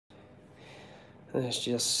Let's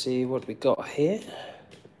just see what we got here.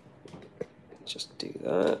 Just do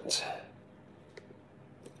that.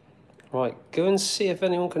 Right, go and see if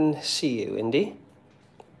anyone can see you, Indy.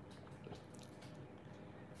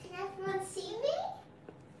 Can everyone see me?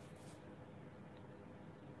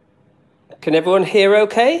 Can everyone hear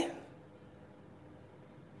okay?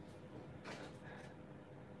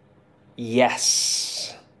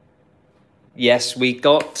 Yes. Yes, we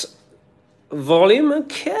got volume.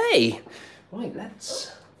 Okay. Right,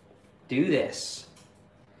 let's do this.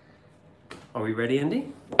 Are we ready,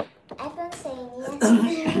 Andy? Everyone's saying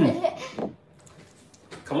yes.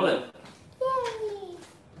 Come on in. Yay!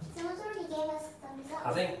 Someone's already gave us a thumbs up.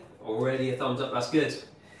 I think already a thumbs up, that's good.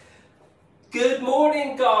 Good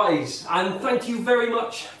morning, guys, and thank you very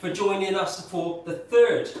much for joining us for the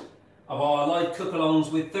third of our live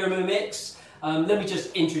cook-alongs with Thermomix. Let me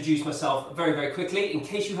just introduce myself very, very quickly. In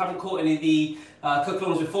case you haven't caught any of the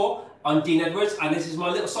cook-alongs before, I'm Dean Edwards, and this is my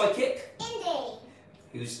little sidekick, Indy,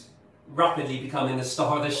 who's rapidly becoming the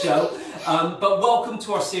star of the show. But welcome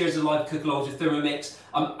to our series of live cook-alongs with Thermomix.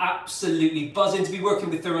 I'm absolutely buzzing to be working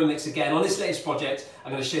with Thermomix again. On this latest project,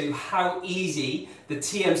 I'm going to show you how easy the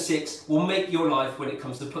TM6 will make your life when it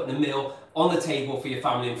comes to putting a meal on the table for your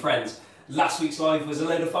family and friends. Last week's live was a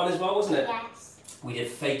load of fun as well, wasn't it? yes. We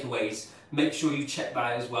did fakeaways. Make sure you check that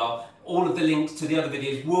out as well. All of the links to the other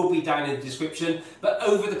videos will be down in the description. But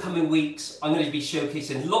over the coming weeks, I'm going to be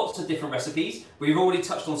showcasing lots of different recipes. We've already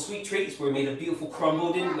touched on sweet treats, where we made a beautiful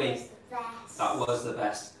crumble, didn't we? That was the best. That was the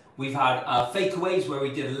best. We've had fakeaways where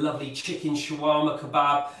we did a lovely chicken shawarma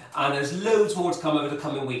kebab, and there's loads more to come over the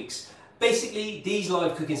coming weeks. Basically, these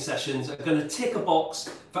live cooking sessions are going to tick a box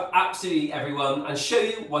for absolutely everyone and show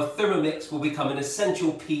you why Thermomix will become an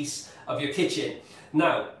essential piece of your kitchen.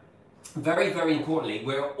 Now, very, very importantly,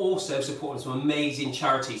 we're also supporting some amazing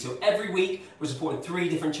charities. So every week we're supporting 3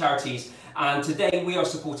 different charities, and today we are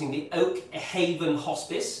supporting the Oak Haven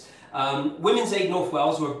Hospice, Women's Aid North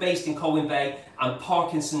Wales, who are based in Colwyn Bay, and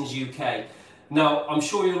Parkinson's UK. Now, I'm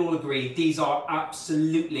sure you'll all agree these are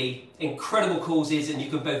absolutely incredible causes, and you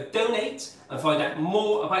can both donate and find out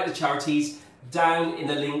more about the charities down in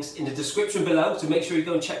the links in the description below, so make sure you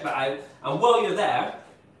go and check that out. And while you're there,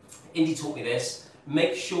 Indy taught me this,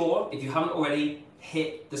 make sure, if you haven't already,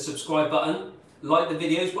 hit the subscribe button, like the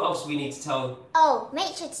videos. What else do we need to tell them? Oh,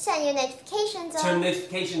 make sure to turn your notifications on. Turn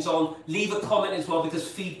notifications on, leave a comment as well, because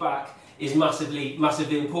feedback is massively,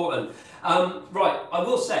 massively important. Right, I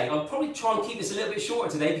will say, I'll probably try and keep this a little bit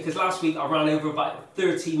shorter today, because last week I ran over about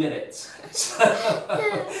 30 minutes. So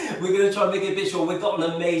we're going to try and make it a bit short. We've got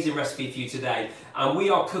an amazing recipe for you today, and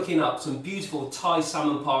we are cooking up some beautiful Thai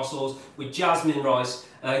salmon parcels with Jasmine Rice.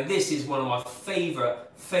 This is one of my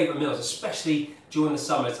favourite meals, especially during the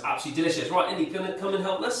summer. It's absolutely delicious. Right, Indy, going to come and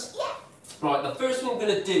help us? Yeah. Right, the first thing we're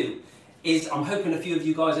going to do is, I'm hoping a few of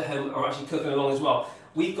you guys at home are actually cooking along as well.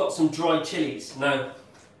 We've got some dried chillies. Now,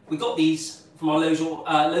 we got these from our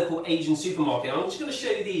local Asian supermarket. I'm just going to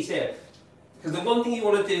show you these here, because the one thing you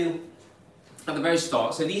want to do at the very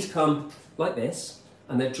start, so these come like this,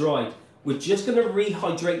 and they're dried. We're just going to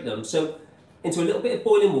rehydrate them. So into a little bit of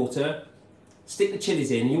boiling water, stick the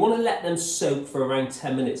chillies in, and you want to let them soak for around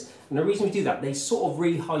 10 minutes. And the reason we do that, they sort of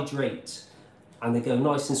rehydrate, and they go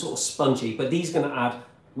nice and sort of spongy, but these are going to add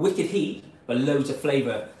wicked heat, but loads of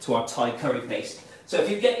flavour to our Thai curry paste. So if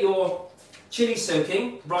you get your chilli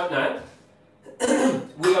soaking right now,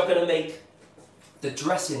 we are going to make the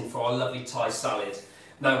dressing for our lovely Thai salad.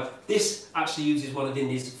 Now, this actually uses one of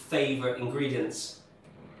Indy's favourite ingredients.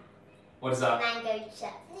 What is that? Mango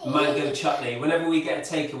chutney. Mango chutney. Whenever we get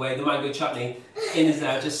a takeaway, the mango chutney, Indy's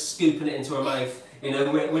there just scooping it into her mouth, you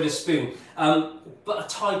know, with a spoon. But a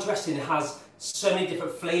Thai dressing has so many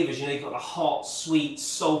different flavours. You know, you've got the hot, sweet,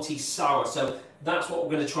 salty, sour. So that's what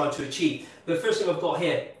we're going to try to achieve. The first thing I've got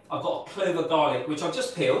here, I've got a clove of garlic, which I've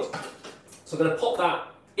just peeled. So I'm going to pop that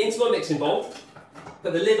into my mixing bowl,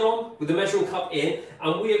 put the lid on with the measuring cup in,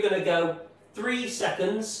 and we are going to go 3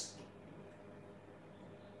 seconds,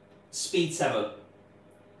 speed 7.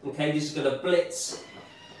 Okay, this is going to blitz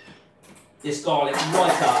this garlic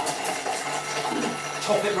right up,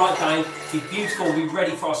 chop it right down, be beautiful, be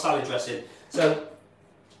ready for our salad dressing. So,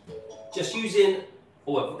 just using,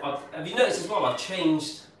 have you noticed as well, I've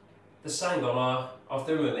changed the sound on our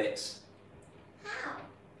Thermomix. How?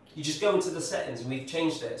 You just go into the settings and we've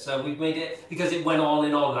changed it. So we've made it, because it went on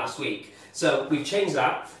and on last week. So we've changed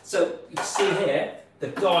that. So you can see here, the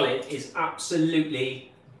garlic is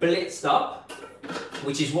absolutely blitzed up,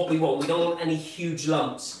 which is what we want. We don't want any huge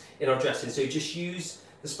lumps in our dressing. So you just use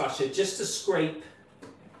the spatula just to scrape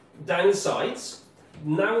down the sides.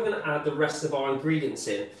 Now we're going to add the rest of our ingredients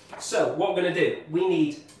in. So what we're going to do, we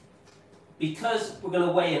need because we're going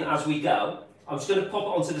to weigh in as we go, I'm just going to pop it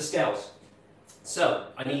onto the scales. So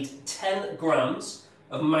I need 10 grams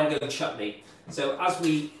of mango chutney. So as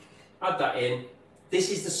we add that in, this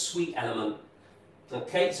is the sweet element.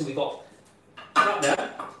 Okay, so we've got that there.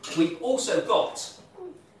 We've also got,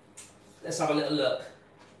 let's have a little look,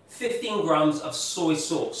 15 grams of soy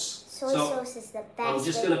sauce. Soy sauce is the best. I'm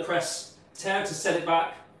just going to press tear to set it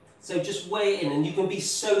back. So just weigh it in, and you can be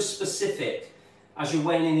so specific as you're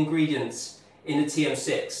weighing in ingredients in the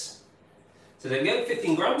TM6. So there we go,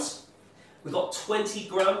 15 grams. We've got 20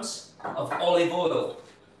 grams of olive oil.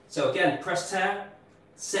 So again, press tear,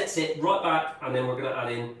 sets it right back, and then we're going to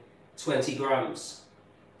add in 20 grams.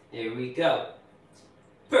 Here we go.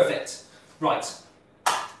 Perfect. Right,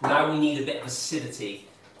 now we need a bit of acidity.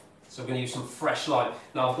 So we're going to use some fresh lime.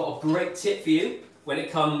 Now I've got a great tip for you when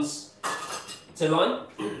it comes to lime.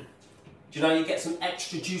 Do you know you get some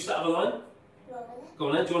extra juice out of a lime? Go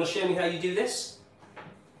on then, do you want to show me how you do this?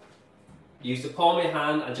 Use the palm of your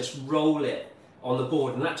hand and just roll it on the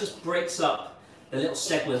board, and that just breaks up the little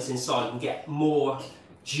segments inside and get more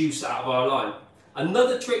juice out of our lime.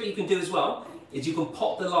 Another trick you can do as well is you can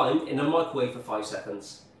pop the lime in the microwave for 5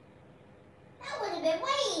 seconds. That would have been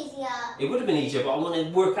way easier. It would have been easier, but I want to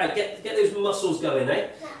work out, get those muscles going, eh?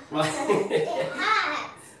 No. Right. It hurts.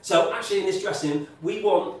 So actually in this dressing, we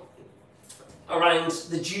want around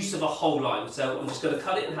the juice of a whole lime. So I'm just going to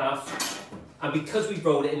cut it in half, and because we've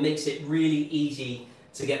rolled it, it makes it really easy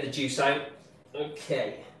to get the juice out.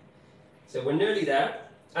 Okay, so we're nearly there,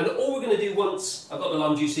 and all we're going to do once I've got the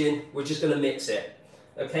lime juice in, we're just going to mix it.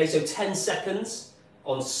 Okay, so 10 seconds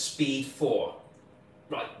on speed 4.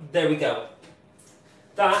 Right, there we go.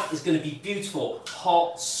 That is going to be beautiful,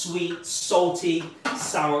 hot, sweet, salty,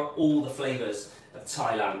 sour, all the flavours of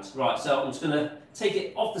Thailand. Right, so I'm just going to take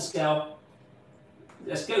it off the scale.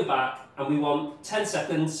 Let's go back, and we want 10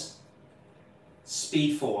 seconds,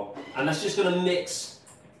 speed 4. And that's just going to mix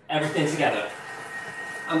everything together.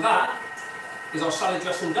 And that is our salad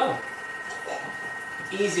dressing done.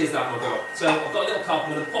 Easy as that, my girl. So I've got a little cup,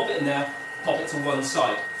 I'm going to pop it in there, pop it to one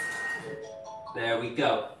side. There we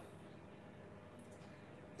go.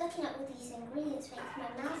 Looking at all these ingredients makes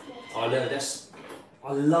my mouth water. I know,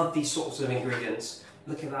 I love these sorts of ingredients.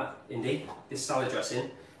 Look at that, Indy, this salad dressing.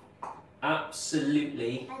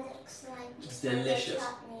 Absolutely It looks like just delicious.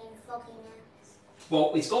 chutney and fogginess.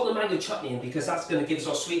 Well, it's got the mango chutney in because that's going to give us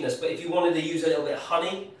our sweetness, but if you wanted to use a little bit of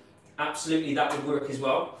honey, absolutely that would work as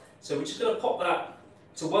well. So we're just going to pop that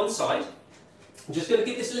to one side. I'm just going to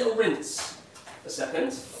give this a little rinse a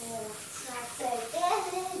second. Oh, that's so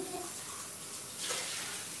good.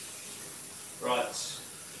 Right.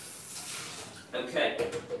 Okay.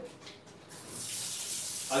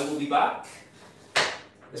 I will be back.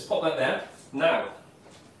 Let's pop that there. Now,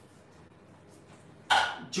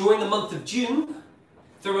 during the month of June,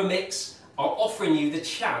 Thermomix are offering you the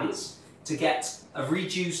chance to get a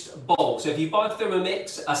reduced bowl. So if you buy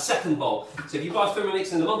Thermomix, a second bowl. So if you buy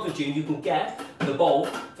Thermomix in the month of June, you can get the bowl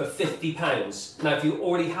for £50. Now, if you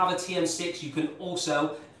already have a TM6, you can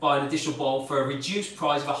also buy an additional bowl for a reduced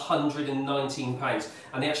price of £119.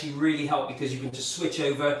 And they actually really help because you can just switch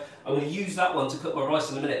over. I'm going to use that one to cook my rice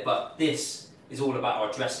in a minute, but this is all about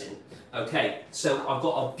our dressing. Okay, so I've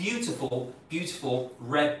got a beautiful, beautiful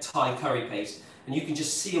red Thai curry paste, and you can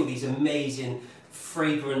just see all these amazing,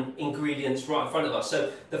 fragrant ingredients right in front of us.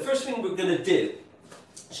 So the first thing we're going to do,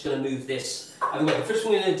 just going to move this out of the way. The first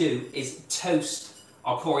thing we're going to do is toast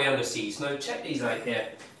our coriander seeds. Now check these out here.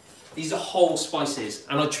 These are whole spices,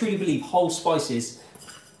 and I truly believe whole spices,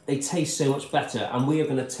 they taste so much better, and we are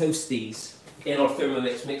going to toast these in our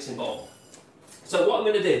Thermomix mixing bowl. So what I'm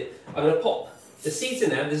going to do, I'm going to pop the seeds in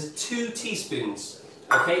there. There's 2 teaspoons.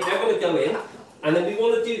 Okay, they're going to go in, and then we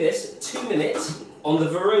want to do this 2 minutes on the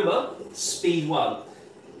Varoma speed 1.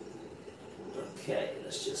 Okay,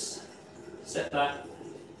 let's just set that.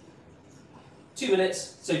 2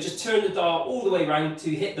 minutes. So just turn the dial all the way around to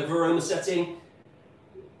hit the Varoma setting.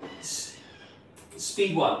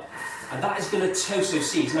 Speed 1. And that is going to toast those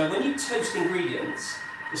seeds. Now, when you toast ingredients,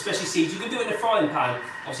 especially seeds, you can do it in a frying pan.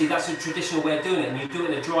 Obviously, that's a traditional way of doing it, and you do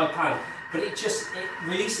it in a dry pan. But it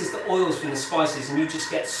releases the oils from the spices, and you just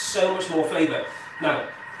get so much more flavour. Now,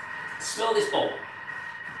 smell this bowl.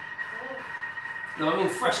 Now, I mean,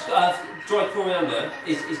 fresh dry coriander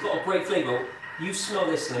is got a great flavour. You smell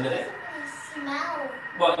this in a minute. Smell.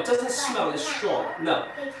 Well, it doesn't smell as strong. No.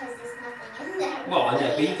 Because there's nothing in there. Well, I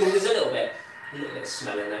know, but you can, there's a little bit of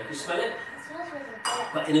smell in there. Can you smell it? It smells really good.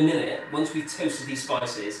 But in a minute, once we've toasted these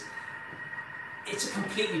spices, it's a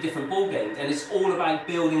completely different ballgame, and it's all about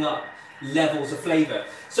building up levels of flavour.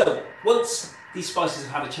 So once these spices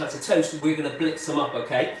have had a chance to toast, we're going to blitz them up,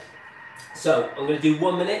 okay? So I'm going to do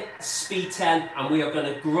 1 minute, speed 10, and we are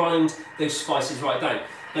going to grind those spices right down.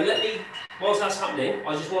 But let me, whilst that's happening,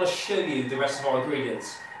 I just want to show you the rest of our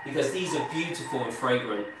ingredients because these are beautiful and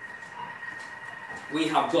fragrant. We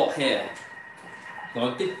have got here,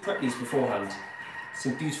 now I did prep these beforehand,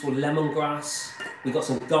 some beautiful lemongrass, we've got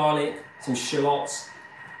some garlic, some shallots.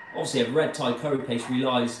 Obviously a red Thai curry paste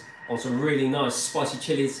relies on some really nice spicy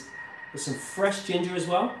chilies with some fresh ginger as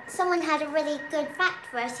well. Someone had a really good fact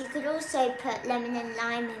for us. You could also put lemon and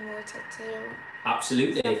lime in water too.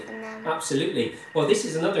 Absolutely, absolutely. Well, this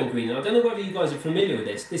is another ingredient. I don't know whether you guys are familiar with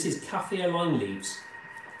this. This is kaffir lime leaves.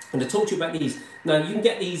 And to talk to you about these, now you can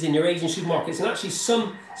get these in your Asian supermarkets, and actually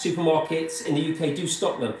some supermarkets in the UK do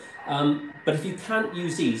stock them. But if you can't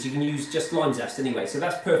use these, you can use just lime zest anyway, so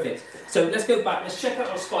that's perfect. So let's go back, let's check out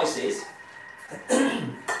our spices.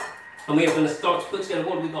 And we are going to start to put together,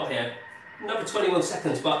 what have we got here? Another 21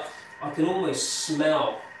 seconds, but I can almost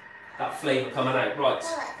smell that flavour coming out. Right. I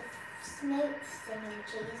feel like the smoke thing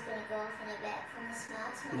is going to go off in a bit from the smell.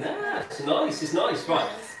 Yeah, it's nice, it's nice. Right.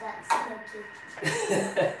 Nice, but smoky.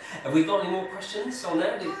 Have we got any more questions on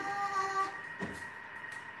there?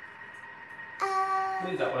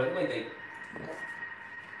 Move that way, maybe.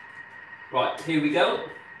 Right, here we go.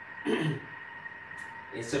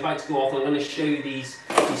 It's about to go off. I'm going to show you these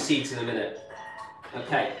seeds in a minute.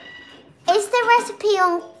 Okay. Is the recipe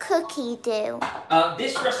on cookie dough?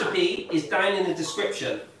 This recipe is down in the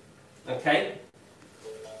description. Okay.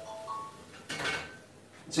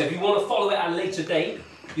 So if you want to follow it at a later date,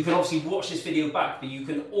 you can obviously watch this video back, but you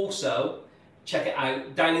can also check it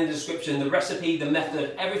out down in the description. The recipe, the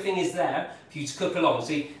method, everything is there for you to cook along.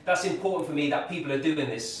 See, that's important for me that people are doing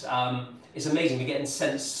this. It's amazing. We're getting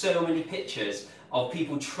sent so many pictures of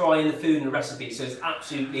people trying the food and the recipe, so it's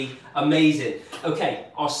absolutely amazing. Okay,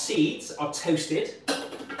 our seeds are toasted.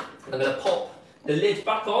 I'm going to pop the lid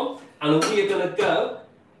back on, and we are going to go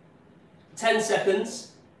 10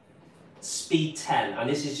 seconds, speed 10, and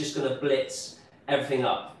this is just going to blitz everything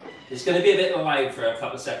up. It's going to be a bit loud for a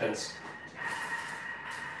couple of seconds.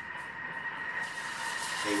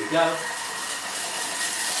 Here we go.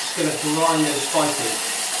 Just going to grind those spices,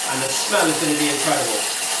 and the smell is going to be incredible.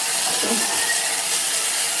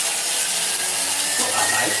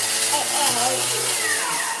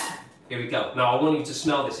 Here we go. Now I want you to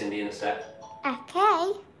smell this, Indy, in a sec.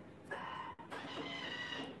 Okay.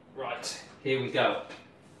 Right, here we go.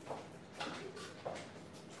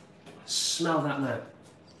 Smell that now. Can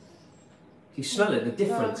you smell it, the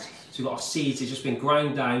difference? So we've got our seeds, it's just been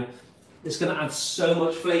ground down. It's going to add so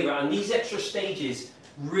much flavour, and these extra stages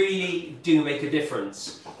really do make a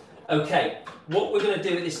difference. Okay, what we're going to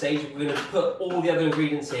do at this stage, we're going to put all the other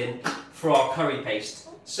ingredients in for our curry paste.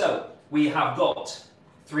 So we have got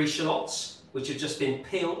 3 shallots, which have just been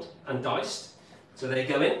peeled and diced. So they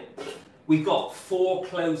go in. We've got 4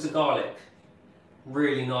 cloves of garlic.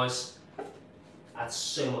 Really nice. Adds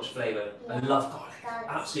so much flavour. Yeah. I love garlic.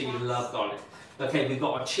 Absolutely love garlic. Okay, we've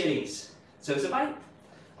got our chillies. So it's about,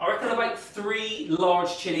 I reckon about 3 large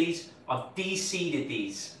chillies. I've deseeded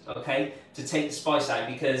these, okay, to take the spice out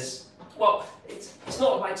because, well, it's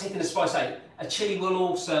not about taking the spice out. A chilli will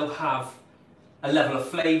also have a level of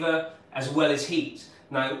flavour as well as heat.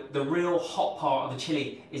 Now, the real hot part of the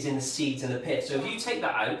chilli is in the seeds and the pith. So if you take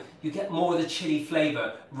that out, you get more of the chilli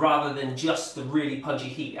flavour rather than just the really punchy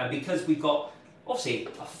heat. And because we've got, obviously,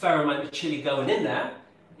 a fair amount of chilli going in there,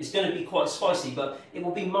 it's going to be quite spicy, but it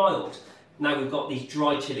will be mild. Now we've got these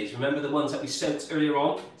dry chilies. Remember the ones that we soaked earlier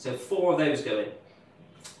on? So 4 of those go in.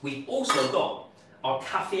 We've also got our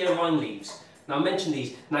kaffir lime leaves. Now I mentioned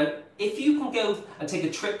these. Now, if you can go and take a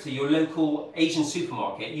trip to your local Asian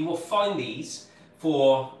supermarket, you will find these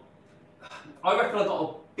for, I reckon I got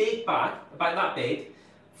a big bag, about that big,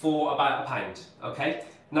 for about £1, okay?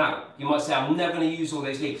 Now, you might say, I'm never going to use all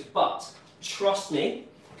those leaves, but trust me,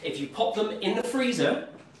 if you pop them in the freezer,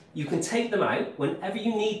 you can take them out whenever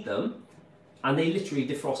you need them, and they literally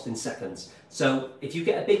defrost in seconds. So if you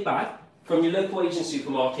get a big bag from your local Asian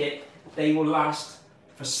supermarket, they will last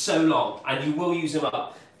for so long, and you will use them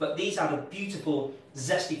up. But these add a beautiful,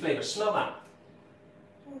 zesty flavour. Smell that.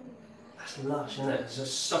 That's lush, isn't it? It's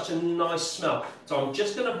just such a nice smell. So I'm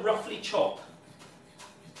just going to roughly chop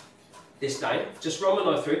this down. Just run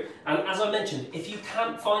my knife through. And as I mentioned, if you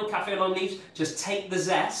can't find kaffir lime leaves, just take the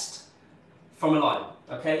zest from a lime,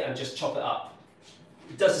 okay, and just chop it up.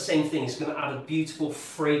 It does the same thing. It's going to add a beautiful,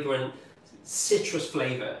 fragrant, citrus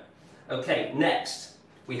flavour. Okay, next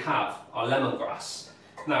we have our lemongrass.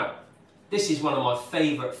 Now, this is one of my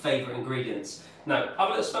favourite ingredients. Now, have a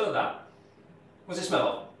little smell of that. What's it smell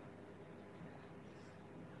of?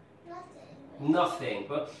 nothing.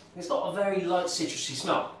 But it's got a very light citrusy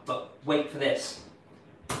smell. But wait for this.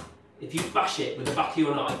 If you bash it with the back of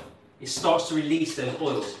your knife, it starts to release those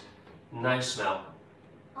oils. Now smell.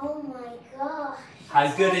 Oh my gosh.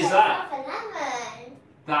 How good is that? Half a lemon.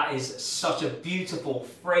 That is such a beautiful,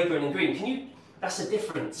 fragrant ingredient. That's the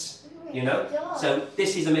difference, you know? So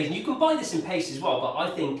this is amazing. You can buy this in paste as well, but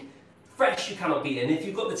I think fresh you cannot beat it. And if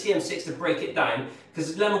you've got the TM6 to break it down,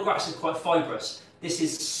 because lemongrass is quite fibrous, this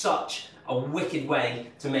is such a wicked way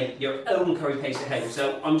to make your own curry paste at home.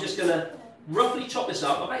 So I'm just gonna roughly chop this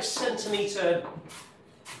up, about centimetre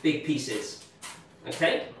big pieces,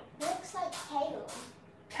 okay? Looks like kale.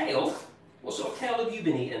 Kale? What sort of kale have you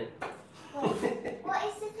been eating? What is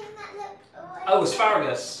the thing that looks... Oh,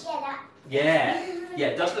 asparagus. Yeah, that. Yeah,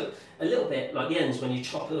 it does look a little bit like the ends when you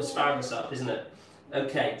chop the asparagus up, isn't it?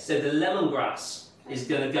 Okay, so the lemongrass is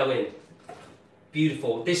going to go in.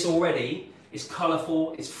 Beautiful. This already is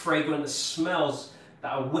colourful, it's fragrant, the smells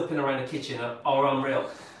that are whipping around the kitchen are unreal.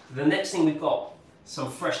 The next thing we've got, some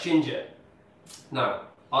fresh ginger. Now,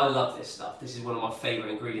 I love this stuff. This is one of my favourite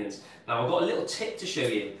ingredients. Now, I've got a little tip to show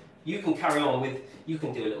you. You can carry on with, you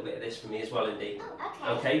can do a little bit of this for me as well, Indy.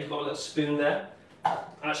 Oh, okay. Okay, you've got a little spoon there.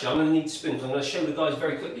 Actually, I'm going to need spoons. I'm going to show the guys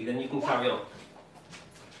very quickly, then you can carry on.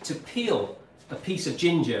 To peel a piece of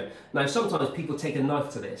ginger. Now, sometimes people take a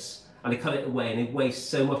knife to this and they cut it away and they waste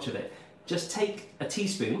so much of it. Just take a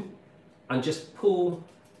teaspoon and just pull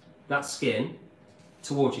that skin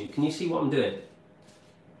towards you. Can you see what I'm doing?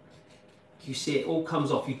 You see it all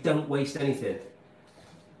comes off. You don't waste anything.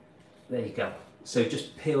 There you go. So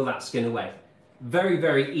just peel that skin away. Very,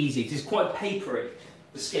 very easy. It's quite papery,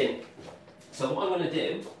 the skin. So what I'm going to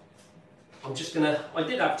do, I'm just going to, I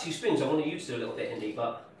did have 2 spoons. I want to use it a little bit, Indy,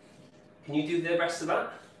 but can you do the rest of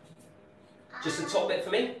that? Just the top bit for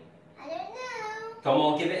me? I don't know. Come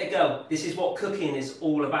on, give it a go. This is what cooking is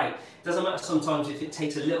all about. It doesn't matter sometimes if it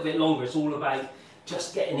takes a little bit longer. It's all about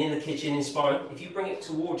just getting in the kitchen, inspiring. If you bring it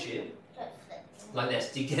towards you, like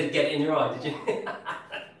this, did you get it in your eye, did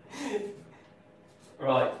you?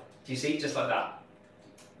 Right, do you see? Just like that.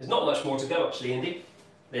 There's not much more to go actually, Indy.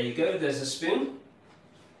 There you go, there's a spoon.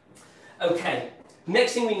 Okay,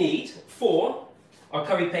 next thing we need for our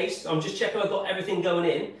curry paste, I'm just checking I've got everything going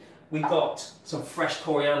in. We've got some fresh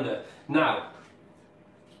coriander. Now,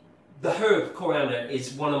 the herb coriander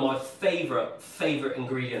is one of my favourite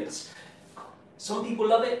ingredients. Some people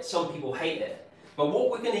love it, some people hate it. But what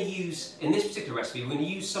we're going to use in this particular recipe, we're going to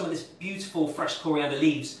use some of this beautiful fresh coriander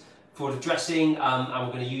leaves for the dressing, and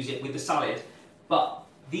we're going to use it with the salad. But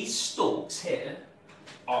these stalks here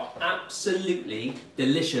are absolutely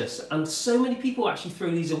delicious, and so many people actually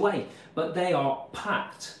throw these away, but they are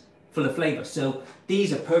packed full of flavour. So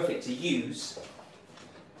these are perfect to use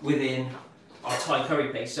within our Thai curry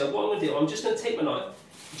paste. So what I'm going to do, I'm just going to take my knife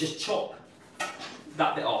and just chop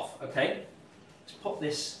that bit off, okay? Just pop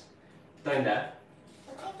this down there.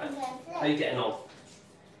 How are you getting on?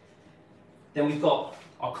 Then we've got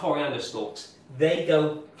our coriander stalks. They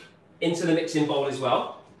go into the mixing bowl as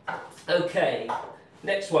well. Okay,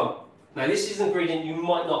 next one. Now this is an ingredient you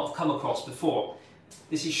might not have come across before.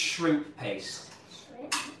 This is shrimp paste.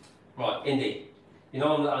 Shrimp? Right, Indy, you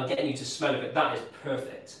know I'm getting you to smell of it. That is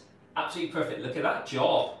perfect. Absolutely perfect. Look at that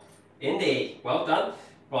job. Indy, well done.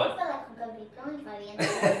 Right. I feel like I'm going to be blind by the end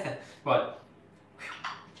of it. Right.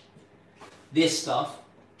 This stuff,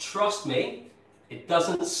 trust me, it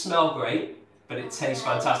doesn't smell great, but it tastes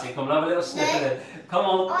fantastic. Come on, have a little sniff of it. Come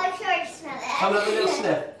on. Oh, I'm sure I smell it. Come on, have a little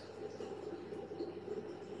sniff.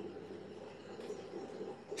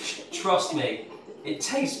 Trust me, it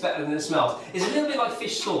tastes better than it smells. It's a little bit like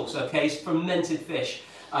fish sauce, okay? It's fermented fish,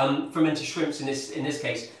 fermented shrimps in this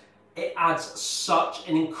case. It adds such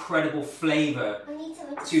an incredible flavour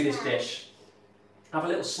to this dish. Have a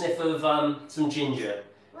little sniff of some ginger.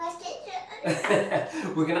 Where's ginger?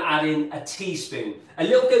 We're going to add in a teaspoon. A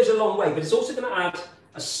little goes a long way, but it's also going to add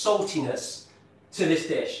a saltiness to this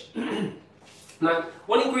dish. Now,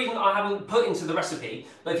 one ingredient I haven't put into the recipe,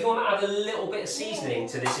 but if you want to add a little bit of seasoning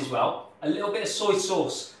to this as well, a little bit of soy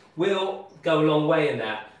sauce will go a long way in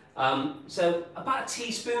there. So about a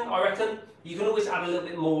teaspoon, I reckon. You can always add a little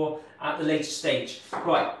bit more at the later stage.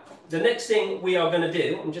 Right, the next thing we are going to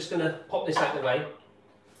do, I'm just going to pop this out of the way,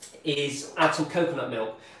 is add some coconut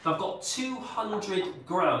milk. Now, I've got 200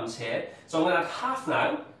 grams here, so I'm going to add half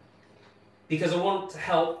now, because I want to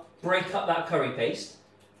help break up that curry paste.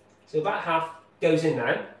 So about half goes in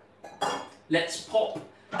now. Let's pop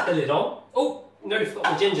the lid on. Oh, nearly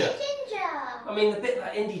forgot the ginger. Ginger! I mean, the bit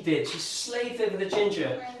that Indy did, she slaved over the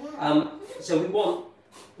ginger. So we want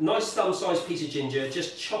a nice thumb-sized piece of ginger,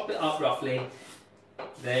 just chop it up roughly.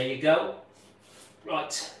 There you go.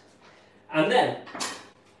 Right. And then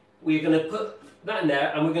we're going to put that in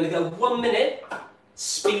there and we're going to go 1 minute,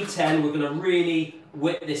 speed 10. We're going to really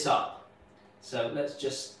whip this up. So let's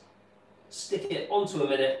just stick it onto a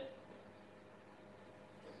minute.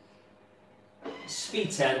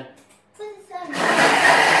 Speed 10.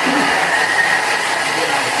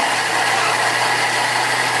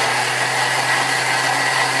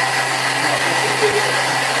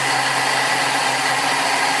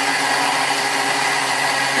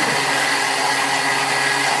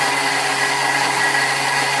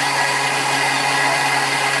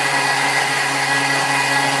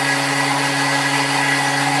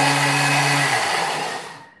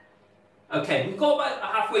 Okay, we've got about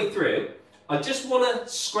halfway through. I just want to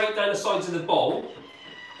scrape down the sides of the bowl.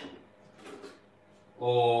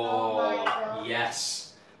 Oh,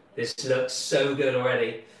 yes. This looks so good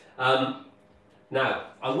already. Now,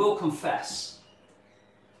 I will confess,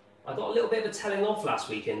 I got a little bit of a telling off last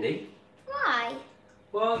week, Indy. Why?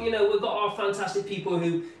 Well, you know, we've got our fantastic people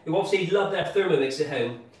who obviously love their Thermomix at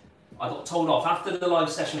home. I got told off after the live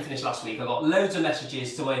session finished last week. I got loads of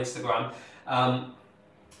messages to my Instagram.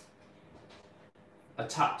 I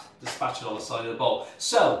tapped the spatula on the side of the bowl.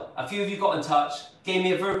 So, a few of you got in touch, gave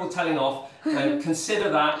me a verbal telling off, and consider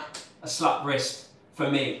that a slap wrist for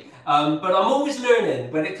me. But I'm always learning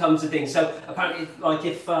when it comes to things. So apparently, like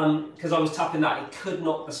if, because I was tapping that, it could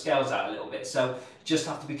knock the scales out a little bit. So just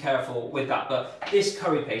have to be careful with that. But this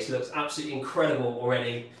curry paste looks absolutely incredible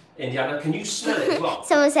already, Indiana. Can you smell it as well?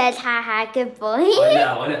 Someone said, haha, good boy. I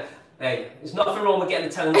know. Hey, there's nothing wrong with getting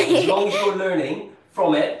the telling off as long as you're learning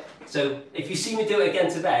from it. So if you see me do it again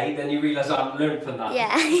today, then you realise I haven't learned from that.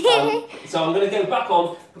 Yeah. So I'm going to go back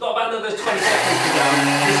on. We've got about another 20 seconds to go.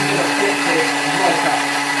 This is going to flip this right up.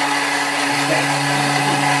 Okay.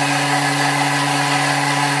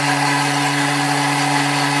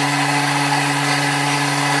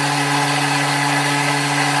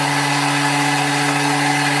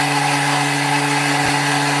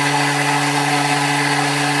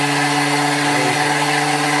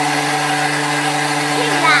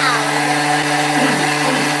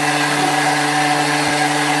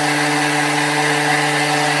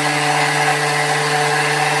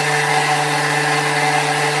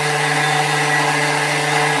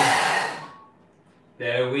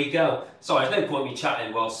 Sorry, there's no point me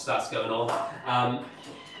chatting whilst that's going on,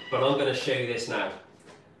 but I'm going to show you this now.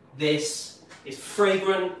 This is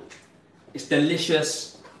fragrant, it's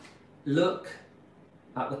delicious. Look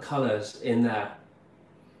at the colours in there.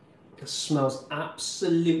 It smells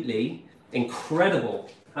absolutely incredible.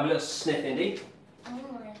 Have a little sniff, Indy. Oh my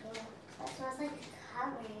god, that smells like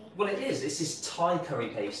curry. Well, it is. It's this Thai curry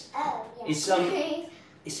paste. Oh, yeah.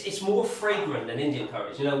 It's more fragrant than Indian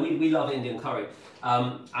curries. You know, we love Indian curry.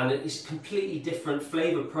 And it's completely different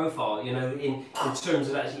flavour profile, you know, in terms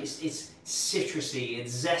of that. It's citrusy,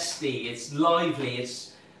 it's zesty, it's lively,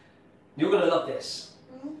 you're going to love this.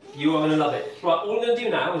 You are going to love it. Right, all I'm going to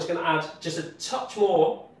do now is going to add just a touch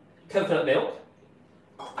more coconut milk.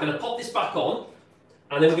 I'm going to pop this back on,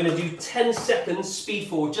 and then we're going to do 10 seconds speed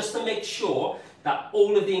forward just to make sure that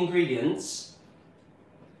all of the ingredients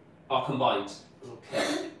are combined.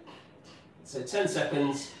 Okay. So 10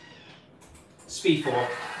 seconds. Speed 4,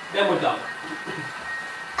 then we're done.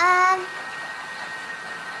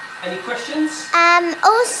 Any questions?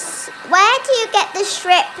 Also, where do you get the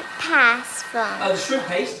shrimp paste from? The shrimp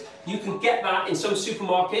paste, you can get that in some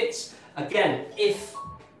supermarkets. Again, if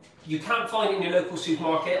you can't find it in your local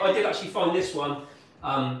supermarket, I did actually find this one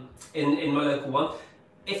in my local one.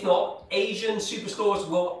 If not, Asian superstores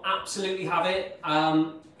will absolutely have it.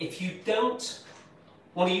 If you don't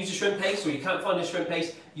want to use a shrimp paste, or you can't find a shrimp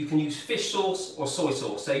paste, you can use fish sauce or soy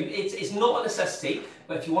sauce. So it's not a necessity,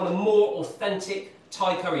 but if you want a more authentic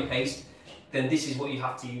Thai curry paste, then this is what you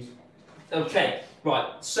have to use. Okay, right,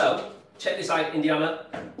 so check this out, Indiana.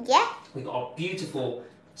 Yeah. We've got our beautiful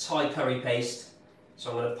Thai curry paste.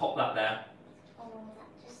 So I'm going to pop that there.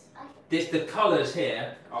 The colours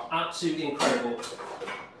here are absolutely incredible.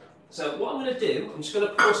 So what I'm going to do, I'm just going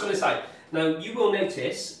to pour some of this out. Now you will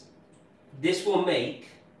notice this will make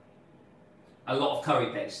a lot of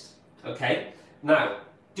curry paste, okay? Now,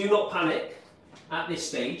 do not panic at this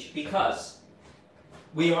stage, because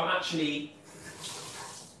we are actually,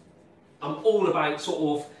 I'm all about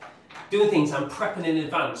sort of doing things and prepping in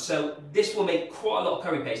advance. So this will make quite a lot of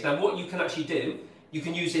curry paste. Now what you can actually do, you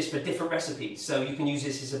can use this for different recipes. So you can use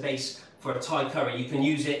this as a base for a Thai curry. You can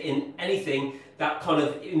use it in anything that kind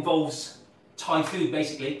of involves Thai food,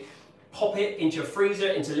 basically. Pop it into your freezer,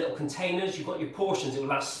 into little containers. You've got your portions. It will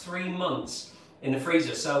last 3 months in the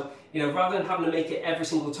freezer. So, you know, rather than having to make it every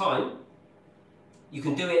single time, you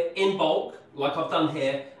can do it in bulk like I've done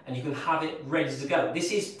here, and you can have it ready to go.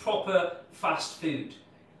 This is proper fast food.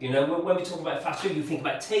 You know, when we talk about fast food, we think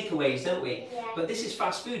about takeaways, don't we? Yeah. But this is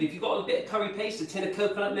fast food. If you've got a bit of curry paste, a tin of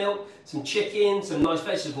coconut milk, some chicken, some nice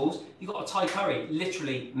vegetables, you've got a Thai curry,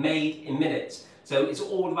 literally made in minutes. So it's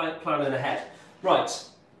all about planning ahead. Right,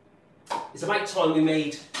 it's about time we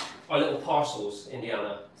made our little parcels,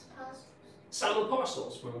 Indiana. Parcels. Salmon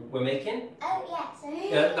parcels we're making. Oh,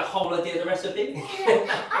 yes. Yeah, the whole idea of the recipe. I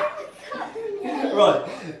forgot the name.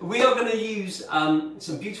 Right, we are going to use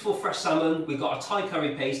some beautiful fresh salmon. We've got a Thai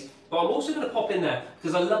curry paste, but I'm also going to pop in there,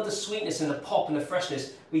 because I love the sweetness and the pop and the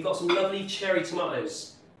freshness. We've got some lovely cherry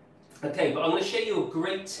tomatoes. Okay, but I'm going to show you a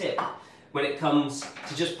great tip when it comes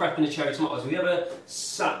to just prepping the cherry tomatoes. Have you ever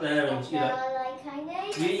sat there and, you know...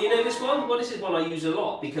 You know this one? Well, this is one I use a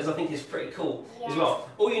lot because I think it's pretty cool as well.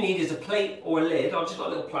 All you need is a plate or a lid. I've just got a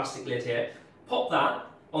little plastic lid here. Pop that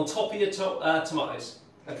on top of your tomatoes,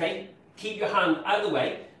 okay? Keep your hand out of the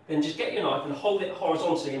way, then just get your knife and hold it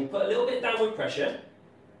horizontally and put a little bit of downward pressure,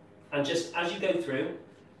 and just as you go through,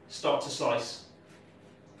 start to slice.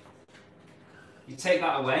 You take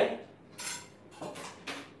that away,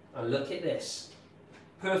 and look at this.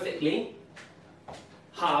 Perfectly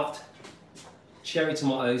halved cherry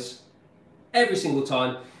tomatoes every single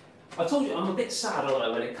time. I told you I'm a bit sad, aren't I,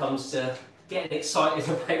 when it comes to getting excited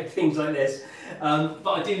about things like this. But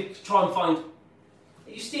I do try and find...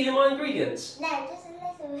 Are you stealing my ingredients? No, just a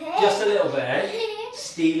little bit. Just a little bit, eh?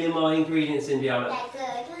 Stealing my ingredients, Indiana.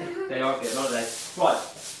 They're good. They are good, aren't they?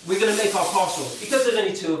 Right, we're going to make our parcels. Because there's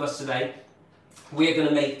only 2 of us today, we're going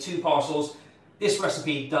to make 2 parcels. This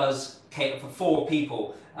recipe does cater for 4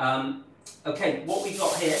 people. Okay, what we've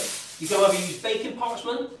got here, you can either use baking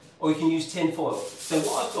parchment or you can use tin foil. So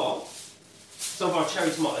what I've got, some of our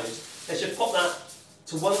cherry tomatoes. Let's just pop that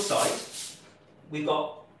to one side. We've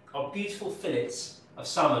got our beautiful fillets of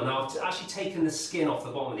salmon. Now I've actually taken the skin off the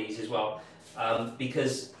bottom of these as well,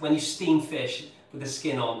 because when you steam fish with the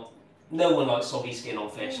skin on, no one likes soggy skin on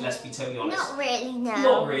fish, let's be totally honest. Not really, no.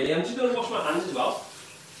 Not really. I'm just going to wash my hands as well.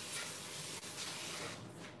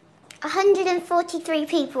 143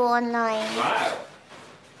 people online. Wow.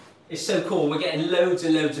 It's so cool. We're getting loads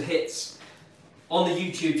and loads of hits on the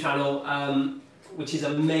YouTube channel, which is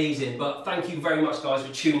amazing. But thank you very much, guys,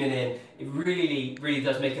 for tuning in. It really, really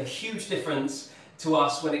does make a huge difference to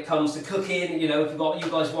us when it comes to cooking. You know, if we've got you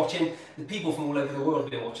guys watching, the people from all over the world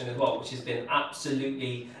have been watching as well, which has been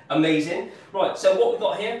absolutely amazing. Right, so what we've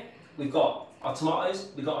got here, we've got our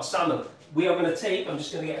tomatoes, we've got our salmon. We are going to take, I'm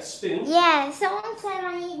just going to get a spoon. Yeah, someone said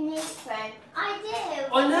I need an apron. I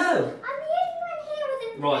do. I know. I'm the only one here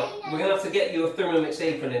with a Right, we're going to have to get you a Thermomix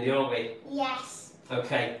apron, Indy, aren't we? Yes.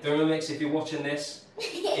 Okay, Thermomix, if you're watching this,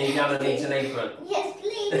 Indiana needs an apron. Yes,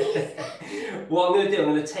 please. What I'm going to do, I'm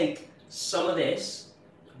going to take some of this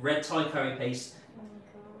red Thai curry paste,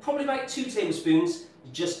 probably about 2 tablespoons,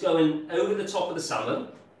 just going over the top of the salmon.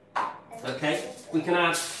 Okay, we can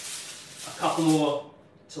add a couple more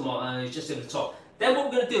tomatoes just over the top. Then what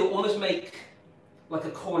we're going to do, almost make like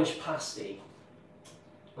a Cornish pasty.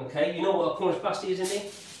 Okay, you know what a Cornish pasty is, Indy?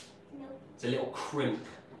 No. It's a little crimp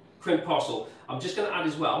parcel. I'm just going to add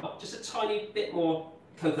as well, just a tiny bit more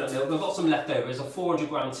coconut milk. I've got some leftovers, a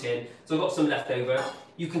 400-gram tin, so I've got some leftover.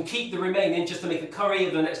 You can keep the remaining just to make a curry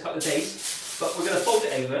over the next couple of days, but we're going to fold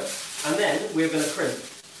it over, and then we're going to crimp.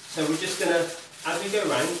 So we're just going to, as we go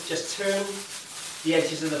around, just turn the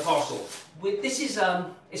edges of the parcel. This is,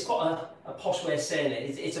 it's got a posh way of saying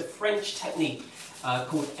it. It's a French technique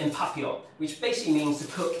called empapillote, which basically means to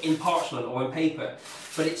cook in parchment or in paper,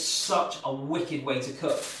 but it's such a wicked way to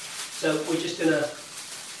cook. So we're just going to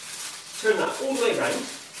turn that all the way around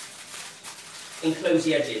and close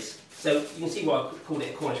the edges. So you can see why I called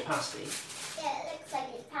it a Cornish pasty. Yeah, it looks like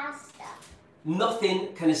it's pasta.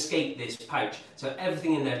 Nothing can escape this pouch, so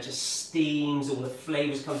everything in there just steams, all the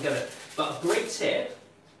flavours come together. But a great tip,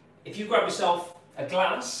 if you grab yourself a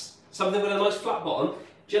glass, something with a nice flat bottom,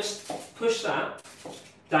 just push that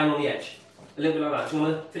down on the edge. A little bit like that. Do you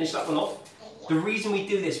want to finish that one off? The reason we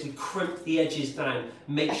do this, we crimp the edges down,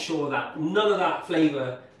 make sure that none of that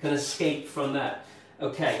flavour can escape from there.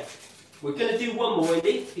 Okay, we're going to do one more,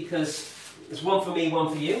 Indy, because it's one for me,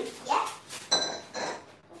 one for you. Yeah.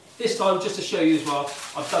 This time, just to show you as well,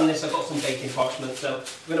 I've done this, I've got some baking parchment, so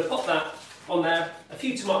we're going to pop that on there, a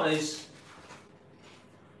few tomatoes,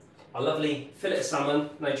 a lovely fillet of salmon.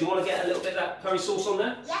 Now, do you want to get a little bit of that curry sauce on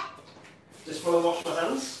there? Yeah. Just while I wash my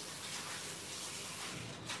hands.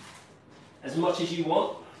 As much as you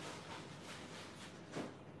want.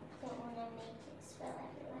 Don't want to make it spill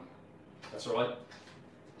everywhere. That's all right.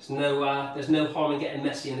 There's no harm in getting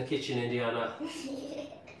messy in the kitchen, Indiana.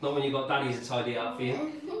 Not when you've got daddies to tidy up for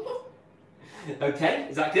you. Okay,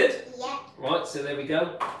 is that good? Yeah. Right, so there we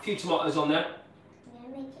go. A few tomatoes on there.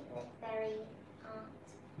 I'm going to make it look very art.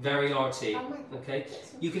 Very arty. Okay.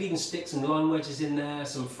 You could even stick some lime wedges in there,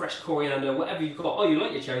 some fresh coriander, whatever you've got. Oh, you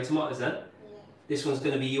like your cherry tomatoes then? Yeah. This one's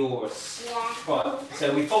going to be yours. Yeah. Right,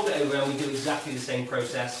 so we fold it over and we do exactly the same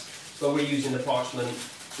process, but we're using the parchment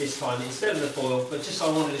this time instead of the foil. But just I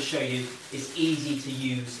wanted to show you, it's easy to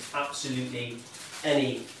use absolutely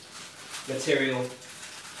any material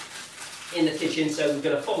in the kitchen. So we're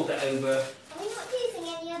going to fold it over. Are we not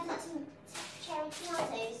using any other cherry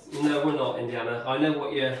tomatoes? No, we're not, Indiana. I know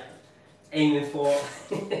what you're aiming for.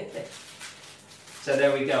 So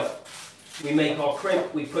there we go. We make our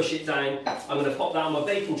crimp, we push it down. I'm going to pop that on my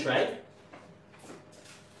baking tray.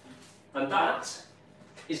 And that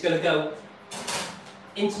is going to go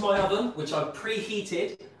into my oven, which I've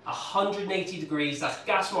preheated 180 degrees. That's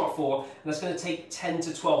gas mark 4, and that's going to take 10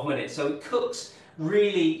 to 12 minutes. So it cooks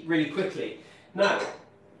really, really quickly. Now,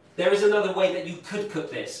 there is another way that you could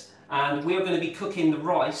cook this, and we're going to be cooking the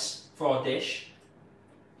rice for our dish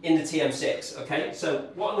in the TM6. Okay, so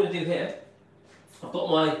what I'm going to do here, I've got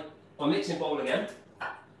my mixing bowl again.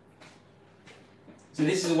 So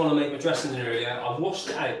this is the one I made my dressing in earlier. I've washed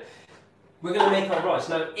it out. We're going to make our rice.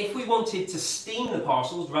 Now, if we wanted to steam the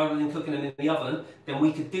parcels rather than cooking them in the oven, then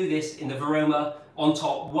we could do this in the varoma on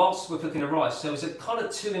top whilst we're cooking the rice. So it's a kind of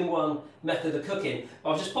 2-in-1 method of cooking.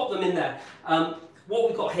 I've just popped them in there. What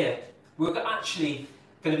we've got here, we're actually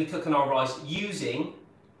going to be cooking our rice using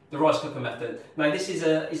the rice cooker method. Now, this is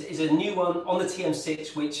a new one on the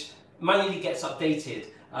TM6 which manually gets updated.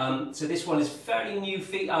 So this one is fairly new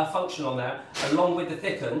function on there, along with the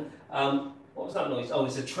thicken. What was that noise? Oh,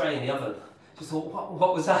 it's a tray in the oven. Just thought,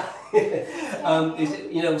 what was that? Is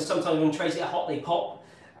it, you know, sometimes when trays get hot, they pop.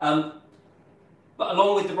 But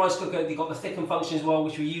along with the rice cooker, you've got the thicken function as well,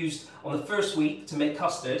 which we used on the first week to make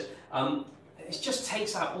custard. It just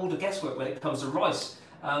takes out all the guesswork when it comes to rice.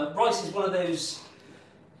 Rice is one of those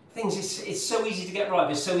things, it's so easy to get right,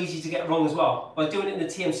 but it's so easy to get wrong as well. By doing it in the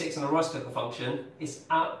TM6 and the rice cooker function, it's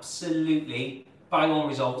absolutely bang on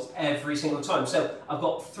results every single time. So I've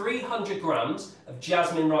got 300 grams of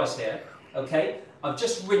jasmine rice here, okay? I've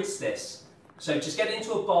just rinsed this. So just get it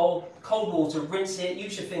into a bowl, cold water, rinse it,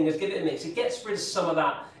 use your fingers, give it a mix. It gets rid of some of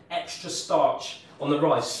that extra starch on the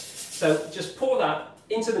rice. So just pour that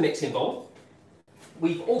into the mixing bowl.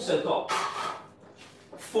 We've also got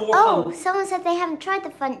 400... Oh, someone said they haven't tried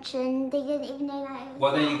the function. They didn't even know that it was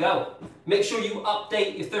Well, there you go. Make sure you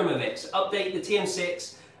update your Thermomix. Update the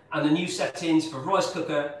TM6 and the new settings for rice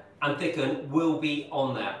cooker and thicken will be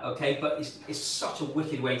on there, okay? But it's such a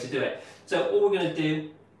wicked way to do it. So all we're going to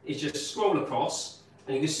do is just scroll across,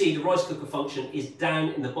 and you can see the rice cooker function is down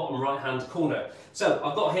in the bottom right hand corner. So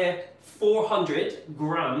I've got here 400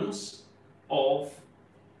 grams of...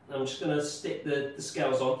 I'm just going to stick the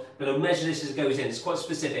scales on, but I'll measure this as it goes in. It's quite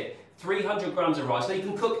specific. 300 grams of rice. Now you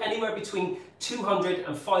can cook anywhere between 200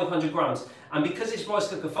 and 500 grams. And because it's rice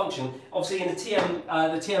cooker function, obviously in the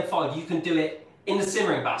TM5 you can do it in the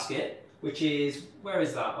simmering basket, which is, where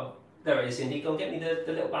is that? Oh, there it is, Indy. Go and get me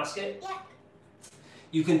the little basket. Yeah.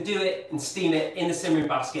 You can do it and steam it in the simmering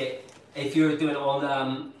basket if you're doing it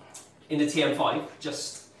on in the TM5.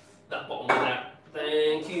 Just that bottom one there.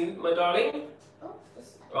 Thank you, my darling.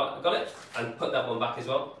 Right, I got it, and put that one back as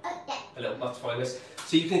well. Okay. A little butterfly this.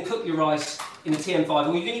 So you can cook your rice in the TM5,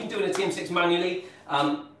 and you can even do it in the TM6 manually.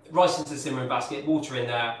 Rice into the simmering basket, water in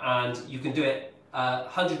there, and you can do it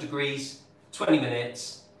 100 degrees, 20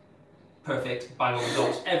 minutes, perfect, bang on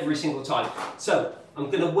results every single time. So I'm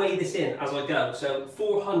going to weigh this in as I go. So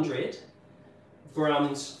 400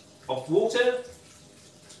 grams of water.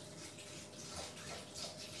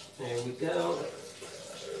 There we go.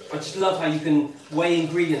 I just love how you can weigh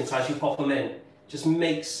ingredients as you pop them in. Just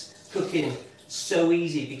makes cooking so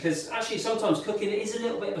easy, because actually sometimes cooking is a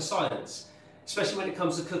little bit of a science, especially when it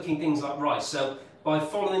comes to cooking things like rice. So by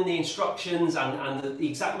following the instructions and the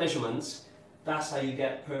exact measurements, that's how you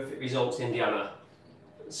get perfect results, Indiana.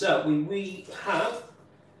 So we have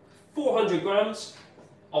 400 grams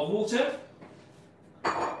of water.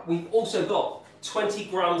 We've also got 20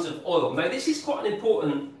 grams of oil. Now this is quite an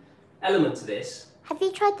important element to this. Have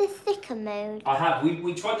you tried the thicker mode? I have.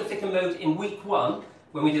 We tried the thicker mode in week 1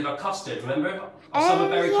 when we did our custard, remember? Our summer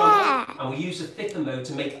berry custard. And we used the thicker mode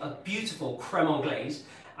to make a beautiful creme anglaise,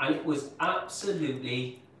 and it was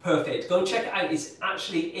absolutely perfect. Go and check it out. It's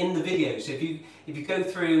actually in the video. So if you go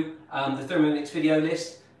through the Thermomix video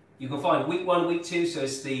list, you can find week 1, week 2. So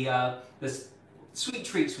it's the sweet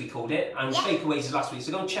treats we called it, and takeaways is last week.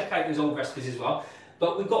 So go and check out those old recipes as well.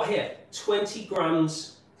 But we've got here 20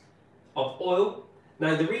 grams of oil.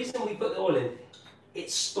 Now the reason we put the oil in, it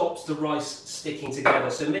stops the rice sticking together.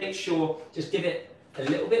 So make sure, just give it a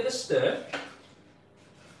little bit of a stir.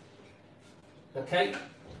 Okay,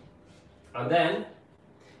 and then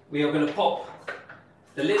we are going to pop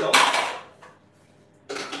the lid off.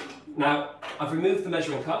 Now, I've removed the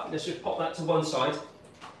measuring cup. Let's just pop that to one side.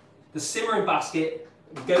 The simmering basket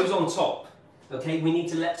goes on top. Okay, we need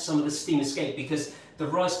to let some of the steam escape because the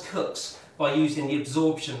rice cooks by using the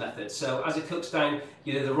absorption method. So as it cooks down,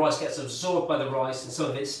 you know, the rice gets absorbed by the rice and some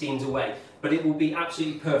of it steams away. But it will be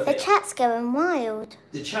absolutely perfect. The chat's going wild.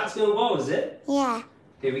 The chat's going wild, is it? Yeah.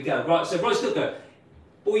 Here we go. Right, so rice cooker.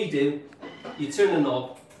 All you do, you turn the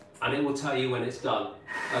knob and it will tell you when it's done.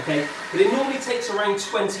 Okay? But it normally takes around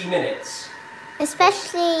 20 minutes.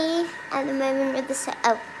 Especially at the moment with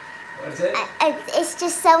the... What is it? It's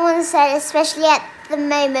just someone said, especially at the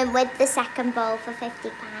moment with the second bowl for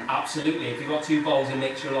 £50. Absolutely. If you've got 2 bowls, it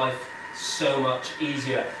makes your life so much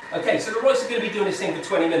easier. Okay, so the rice is going to be doing this thing for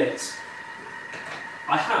 20 minutes.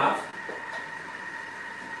 I have,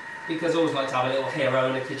 because I always like to have a little hero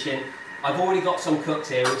in the kitchen, I've already got some cooked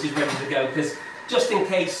here, which is ready to go, because just in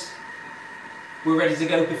case we're ready to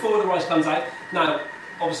go before the rice comes out. Now,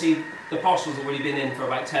 obviously, the parcel's already been in for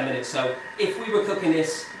about 10 minutes, so if we were cooking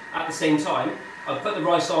this at the same time, I'll put the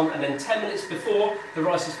rice on and then 10 minutes before the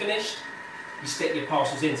rice is finished, you stick your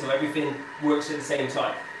parcels in so everything works at the same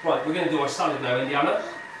time. Right, we're going to do our salad now, Indiana.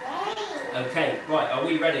 Okay, right, are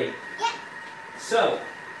we ready? Yeah. So,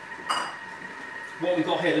 what we've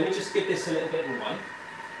got here, let me just give this a little bit of a wipe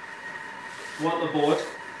the board.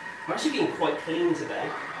 I'm actually being quite clean today,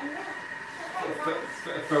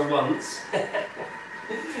 for once.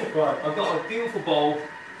 Right, I've got a beautiful bowl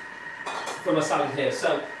for my salad here.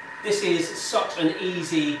 So this is such an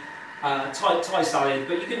easy Thai salad,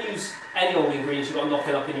 but you can use any old ingredients you've got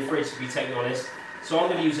knocking up in your fridge, to be totally honest. So I'm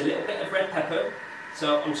going to use a little bit of red pepper.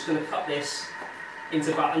 So I'm just going to cut this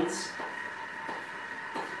into battens.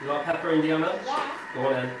 You like pepper, Indiana? Yeah. Go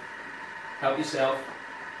on then. Help yourself.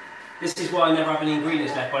 This is why I never have any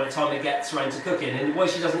ingredients left by the time it gets around to cooking, and why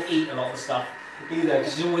she doesn't eat a lot of stuff either,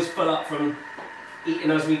 because she's always full up from eating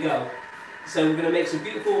as we go. So we're going to make some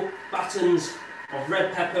beautiful battens of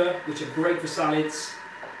red pepper, which are great for salads.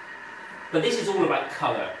 But this is all about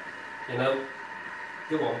colour, you know.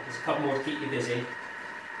 Go on, there's a couple more to keep you busy.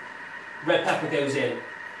 Red pepper goes in.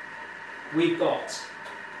 We've got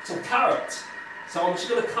some carrot. So I'm just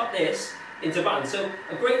going to cut this into battens. So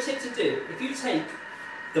a great tip to do, if you take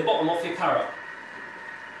the bottom off your carrot,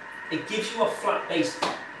 it gives you a flat base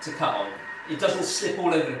to cut on. It doesn't slip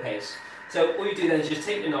all over the place. So all you do then is just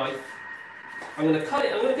take the knife. I'm going to cut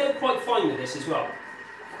it. I'm going to go quite fine with this as well.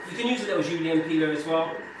 You can use a little julienne peeler as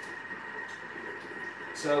well.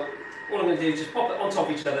 So all I'm going to do is just pop it on top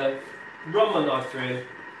of each other, run my knife through,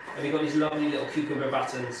 and we've got these lovely little cucumber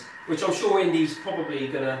battens, which I'm sure Indy's probably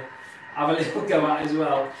going to have a little go at as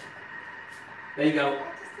well. There you go.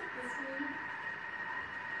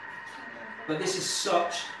 But this is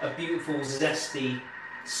such a beautiful, zesty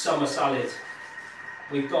summer salad.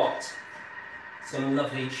 We've got some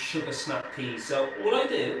lovely sugar snap peas. So all I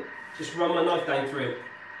do, just run my knife down through,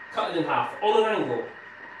 cut it in half, on an angle.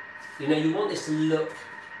 You know, you want this to look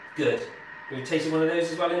good. Have you tasted one of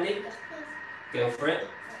those as well, Indy? Yes, please. Go for it. Do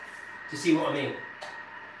you see what I mean?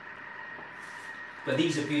 But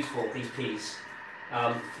these are beautiful, these peas.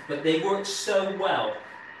 But they work so well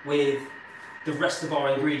with the rest of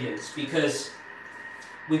our ingredients because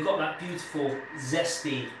we've got that beautiful,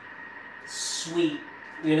 zesty, sweet,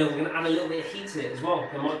 you know, we're going to add a little bit of heat to it as well.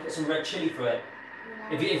 I might put some red chilli through it.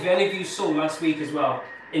 No. If any of you saw last week as well,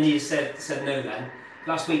 Indy said no then.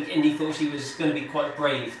 Last week Indy thought she was going to be quite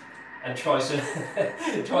brave and try some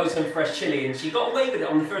try some fresh chilli, and she got away with it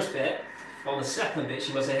on the first bit, but on the second bit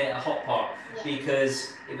she must have hit a hot part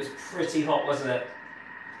because it was pretty hot, wasn't it?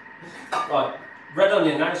 Right, red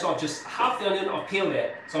onion now, so I've just half the onion, I've peeled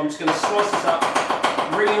it. So I'm just going to slice this up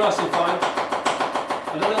really nice and fine.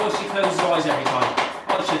 I don't know why she closes her eyes every time.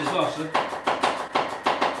 I should as well, should I?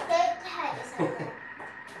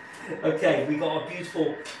 Okay, we got a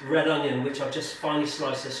beautiful red onion which I've just finely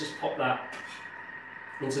sliced. Let's just pop that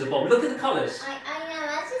into the bowl. Look at the colours. I know,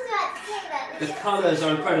 I was just about to say that. The colours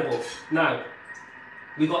are incredible. Now,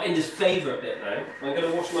 we've got Inda's favourite bit now. I'm going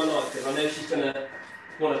to wash my knife because I know she's going to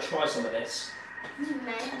want to try some of this.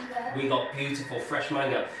 Mango. We got beautiful fresh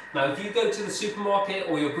mango. Now, if you go to the supermarket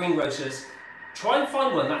or your greengrocers, try and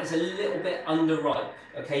find one that is a little bit underripe.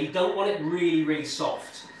 Okay, you don't want it really, really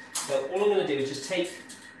soft. So all I'm going to do is just take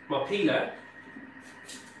my peeler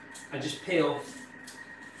and just peel.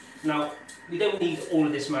 Now, we don't need all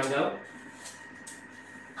of this mango.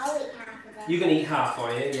 I'll eat half of it. You're going to eat half,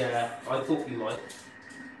 are you? Yeah, I thought you might.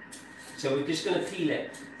 So we're just going to peel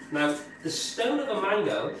it. Now, the stone of a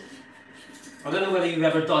mango, I don't know whether you've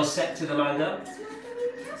ever dissected a mango. Does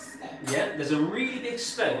mango need plastic? Yeah, there's a really big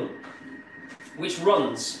stone which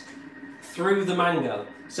runs through the mango.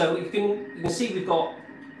 So you can see we've got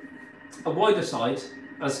a wider side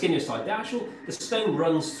and a skinnier side. The stone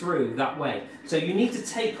runs through that way. So you need to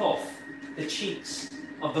take off the cheeks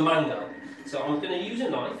of the mango. So I'm going to use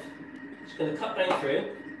a knife. Just going to cut down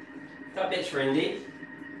through. That bit's for Indy.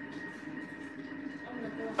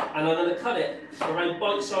 And I'm going to cut it around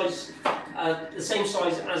bite size, the same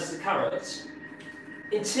size as the carrots,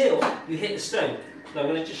 until you hit the stone. Now I'm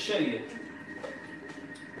going to just show you.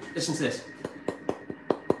 Listen to this.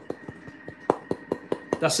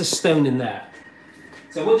 That's a stone in there.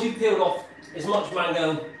 So once you've peeled off as much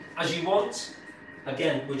mango as you want,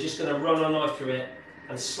 again, we're just going to run our knife through it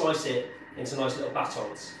and slice it into nice little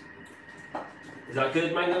batons. Is that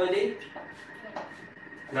good, mango, Indy?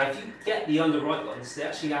 Now, if you get the underripe ones, they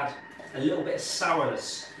actually add a little bit of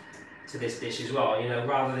sourness to this dish as well, you know,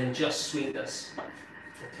 rather than just sweetness.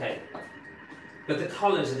 Okay. But the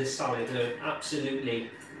colours of this salad are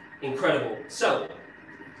absolutely incredible. So,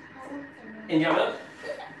 Indiana,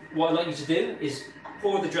 what I'd like you to do is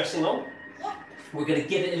pour the dressing on. Yeah. We're going to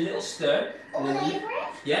give it a little stir. All over it?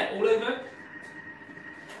 Yeah, all over.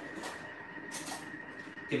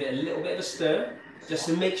 Give it a little bit of a stir, just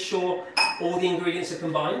to make sure all the ingredients are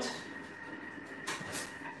combined.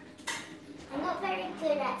 I'm not very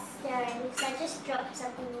good at stirring because I just dropped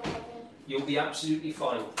something already. You'll be absolutely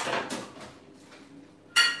fine.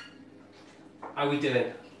 How are we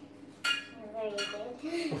doing? I'm very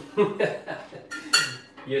good.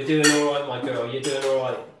 You're doing all right, my girl. You're doing all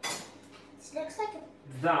right. This looks like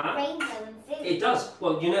a rainbow in food. It does.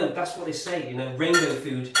 Well, you know, that's what they say. You know, rainbow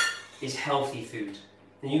food is healthy food.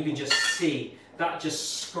 And you can just see, that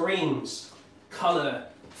just screams colour,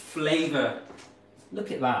 flavour.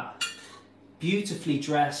 Look at that. Beautifully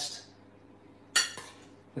dressed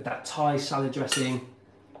with that Thai salad dressing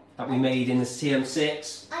that we made in the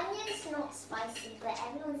CM6. Onion's not spicy, but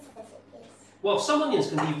everyone says it is. Well, some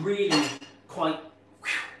onions can be really quite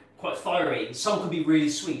fiery. Some can be really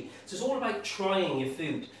sweet. So it's all about trying your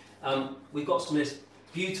food. We've got some of this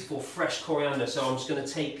beautiful fresh coriander, so I'm just going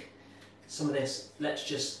to take some of this. Let's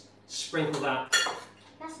just sprinkle that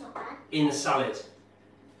That's not bad. in the salad.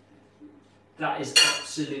 That is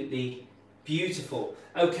absolutely beautiful.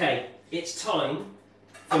 Okay, it's time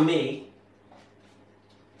for me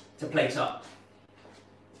to plate up.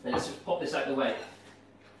 Now let's just pop this out of the way.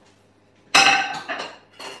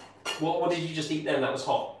 What did you just eat then? That was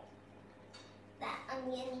hot. That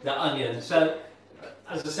onion. The onion. So,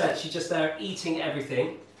 as I said, she's just there eating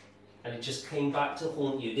everything, and it just came back to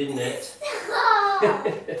haunt you, didn't it?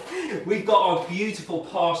 We've got our beautiful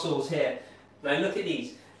parcels here. Now look at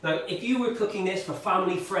these. Now, if you were cooking this for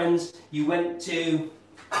family, friends, you went to,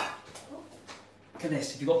 look at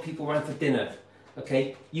this, if you've got people around for dinner,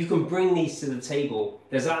 okay, you can bring these to the table.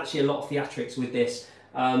 There's actually a lot of theatrics with this,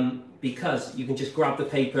 because you can just grab the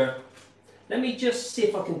paper. Let me just see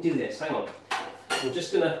if I can do this. Hang on. I'm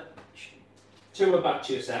just going to turn my back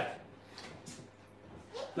to you a sec.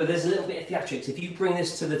 But there's a little bit of theatrics. If you bring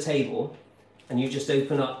this to the table and you just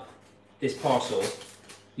open up this parcel,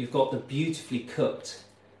 you've got the beautifully cooked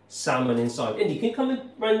salmon inside. Indy, can you come in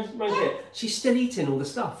round here? She's still eating all the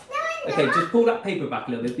stuff. No, okay, just pull that paper back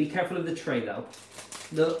a little bit. Be careful of the tray though.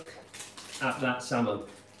 Look at that salmon.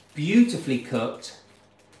 Beautifully cooked.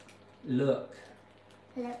 Look.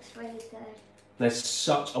 It looks really good. There's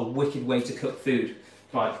such a wicked way to cook food.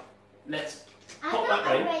 Right, let's pop that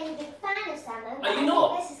I'm round. not a really big fan of salmon. Are you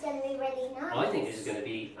not? I think this is going to be really nice. I think this is going to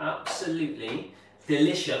be absolutely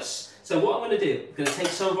delicious. So what I'm going to do, I'm going to take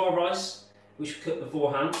some of our rice, which we cooked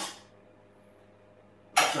beforehand,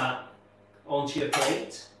 put that onto your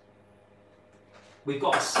plate. We've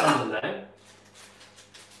got a salmon now,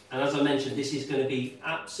 and as I mentioned, this is going to be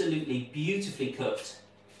absolutely beautifully cooked.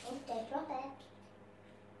 Oh, don't drop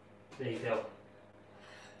it. There you go.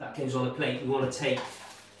 That goes on a plate. We want to take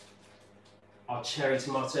our cherry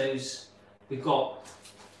tomatoes. We've got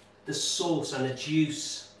the sauce and the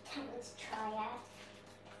juice Can't wait to try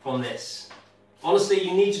it. on this. Honestly,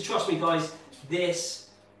 you need to trust me, guys. This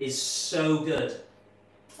is so good.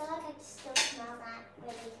 I feel like I can still smell that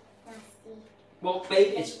really nasty. Well,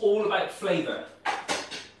 babe, it's all about flavour.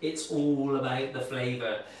 It's all about the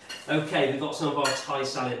flavour. Okay, we've got some of our Thai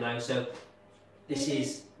salad now. So this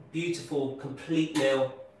is beautiful, complete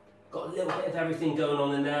meal. Got a little bit of everything going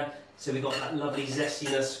on in there. So we've got that lovely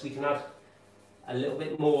zestiness. We can add a little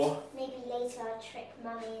bit more. Maybe later I'll trick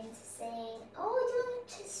Mummy into saying, oh, do you want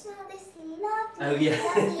to smell this lovely, Oh, yeah.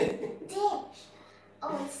 lovely dish?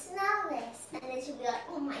 Oh, and smell this will be like,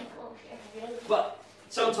 oh my gosh, it's really... But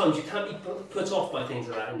sometimes you can't be put off by things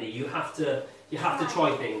like that, Andy. You have to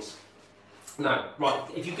try things. Now, right,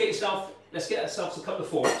 if you get yourself, let's get ourselves a couple of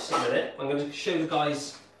forks in a minute. I'm going to show the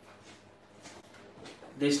guys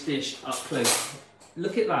this dish up close.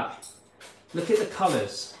 Look at that. Look at the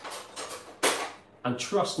colours. And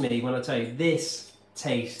trust me when I tell you, this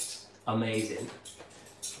tastes amazing.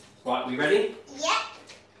 Right, we ready? Yeah.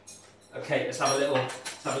 Okay, let's have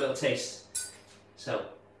a little taste. So,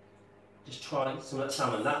 just try some of that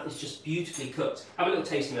salmon. That is just beautifully cooked. Have a little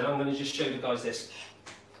tasting now. I'm going to just show you guys this.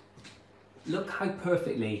 Look how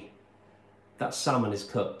perfectly that salmon is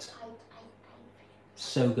cooked.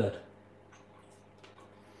 So good.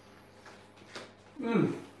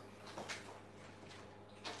 Mmm.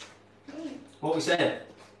 What are we saying?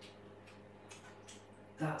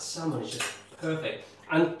 That salmon is just perfect.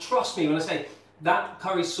 And trust me when I say that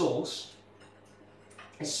curry sauce,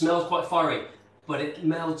 it smells quite fiery, but it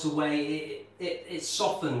melts away, it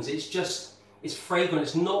softens, it's fragrant,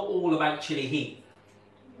 it's not all about chili heat.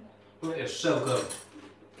 It is so good.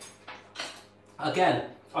 Again,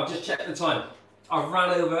 I've just checked the time. I've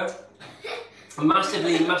ran over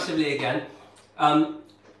massively again.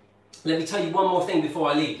 Let me tell you one more thing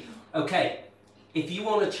before I leave. Okay, if you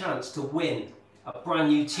want a chance to win a brand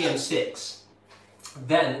new TM6,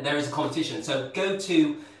 then there is a competition. So go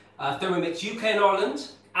to Thermomix UK and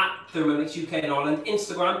Ireland, at Thermomix UK and Ireland,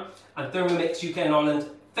 Instagram, and Thermomix UK and Ireland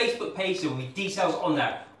Facebook page. There will be details on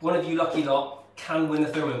there. One of you lucky lot can win the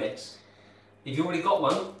Thermomix. If you've already got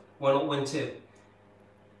one, why not win two?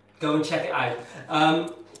 Go and check it out.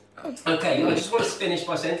 Okay, I just want to finish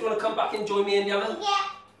by saying, do you want to come back and join me, Indiana?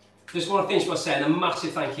 Yeah. Just want to finish by saying a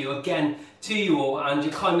massive thank you again to you all and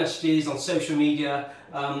your kind messages on social media.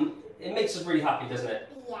 It makes us really happy, doesn't it?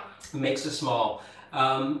 Yeah. It makes us smile.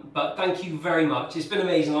 But thank you very much. It's been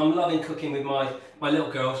amazing. I'm loving cooking with my little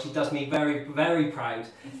girl. She does me very, very proud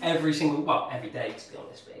every day, to be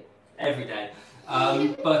honest, babe. Every day.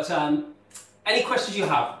 Any questions you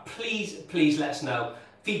have, please let us know.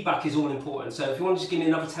 Feedback is all important. So if you want to just give me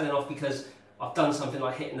another telling off because I've done something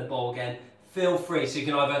like hitting the bowl again, feel free. So you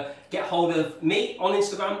can either get hold of me on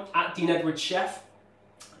Instagram at Dean Edwards Chef,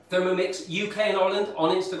 Thermomix UK and Ireland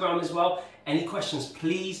on Instagram as well. Any questions,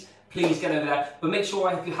 please get over there. But make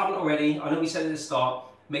sure, if you haven't already, I know we said at the start,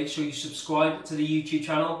 make sure you subscribe to the YouTube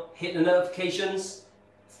channel, hit the notifications.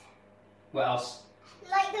 What else?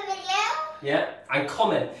 Like the video. Yeah, and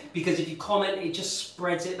comment, because if you comment, it just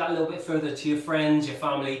spreads it that little bit further to your friends, your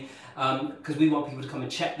family, because we want people to come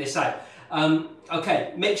and check this out.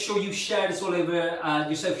 Okay, make sure you share this all over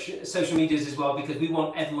your social medias as well, because we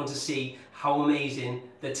want everyone to see how amazing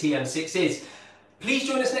the TM6 is. Please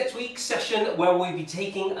join us next week's session where we'll be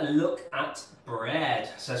taking a look at bread.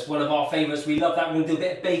 So it's one of our favourites. We love that. We're going to do a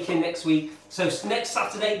bit of baking next week. So next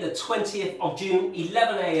Saturday, the 20th of June,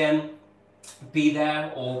 11 AM, be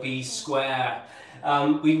there or be square.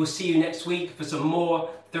 We will see you next week for some more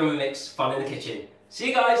Thermomix fun in the kitchen. See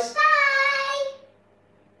you guys. Bye.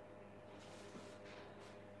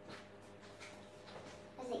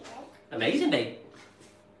 Was it good? Amazing, babe.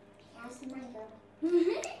 That's my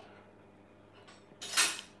good.